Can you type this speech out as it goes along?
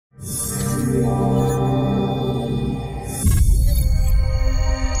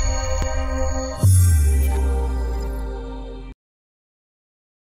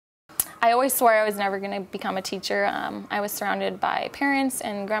I always swore I was never going to become a teacher. I was surrounded by parents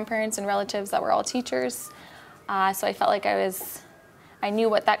and grandparents and relatives that were all teachers, so I felt like I knew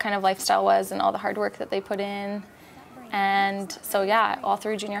what that kind of lifestyle was and all the hard work that they put in. And so yeah, all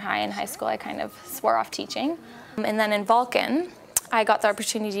through junior high and high school I kind of swore off teaching. And then in Vulcan, I got the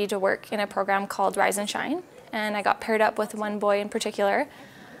opportunity to work in a program called Rise and Shine, and I got paired up with one boy in particular.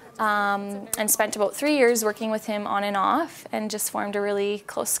 And spent about 3 years working with him on and off and just formed a really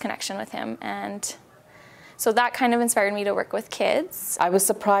close connection with him. And so that kind of inspired me to work with kids. I was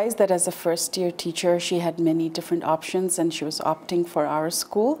surprised that as a first-year teacher she had many different options and she was opting for our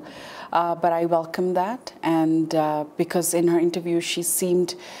school, but I welcomed that, and because in her interview she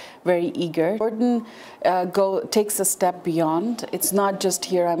seemed very eager. Jordyn takes a step beyond. It's not just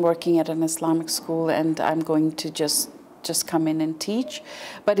here I'm working at an Islamic school and I'm going to just come in and teach,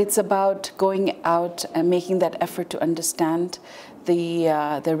 but it's about going out and making that effort to understand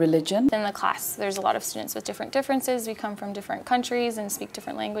the religion. In the class, there's a lot of students with different differences. We come from different countries and speak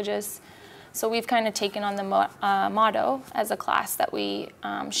different languages. So we've kind of taken on the motto as a class that we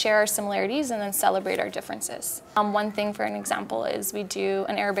share our similarities and then celebrate our differences. One thing, for an example, is we do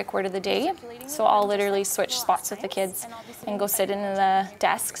an Arabic word of the day. So I'll literally switch spots with the kids and go sit in the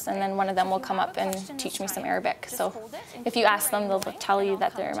desks, and then one of them will come up and teach me some Arabic. So if you ask them, they'll tell you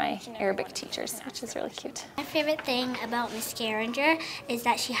that they're my Arabic teachers, which is really cute. My favorite thing about Miss Garinger is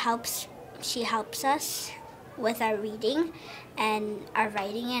that she helps us with our reading and our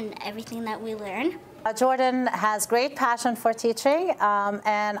writing and everything that we learn. Jordyn has great passion for teaching,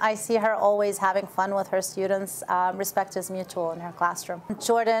 and I see her always having fun with her students. Respect is mutual in her classroom.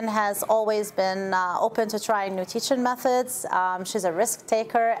 Jordyn has always been open to trying new teaching methods. She's a risk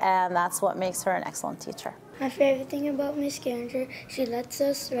taker, and that's what makes her an excellent teacher. My favorite thing about Miss Garinger, she lets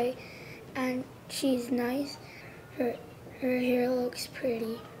us write, and she's nice. Her hair looks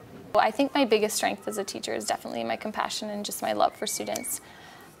pretty. I think my biggest strength as a teacher is definitely my compassion and just my love for students.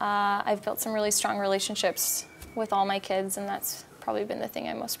 I've built some really strong relationships with all my kids, and that's probably been the thing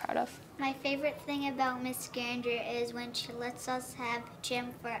I'm most proud of. My favorite thing about Miss Garinger is when she lets us have gym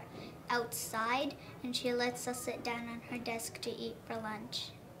for outside, and she lets us sit down on her desk to eat for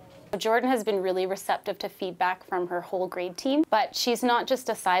lunch. Jordyn has been really receptive to feedback from her whole grade team, but she's not just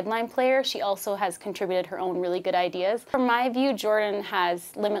a sideline player, she also has contributed her own really good ideas. From my view, Jordyn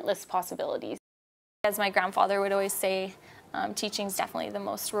has limitless possibilities. As my grandfather would always say, teaching is definitely the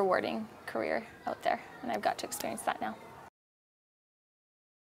most rewarding career out there, and I've got to experience that now.